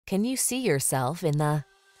Can you see yourself in the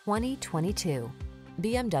 2022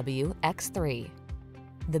 BMW X3?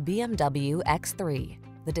 The BMW X3,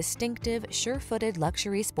 the distinctive, sure-footed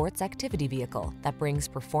luxury sports activity vehicle that brings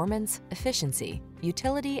performance, efficiency,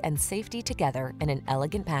 utility, and safety together in an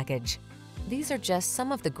elegant package. These are just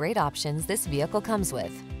some of the great options this vehicle comes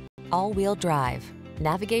with: all-wheel drive,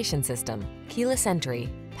 navigation system, keyless entry,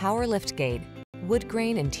 power liftgate,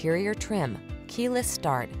 woodgrain interior trim, keyless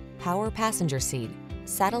start, power passenger seat,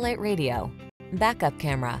 satellite radio, backup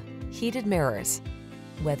camera, heated mirrors.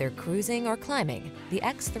 Whether cruising or climbing, the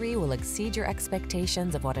X3 will exceed your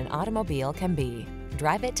expectations of what an automobile can be.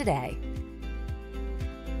 Drive it today.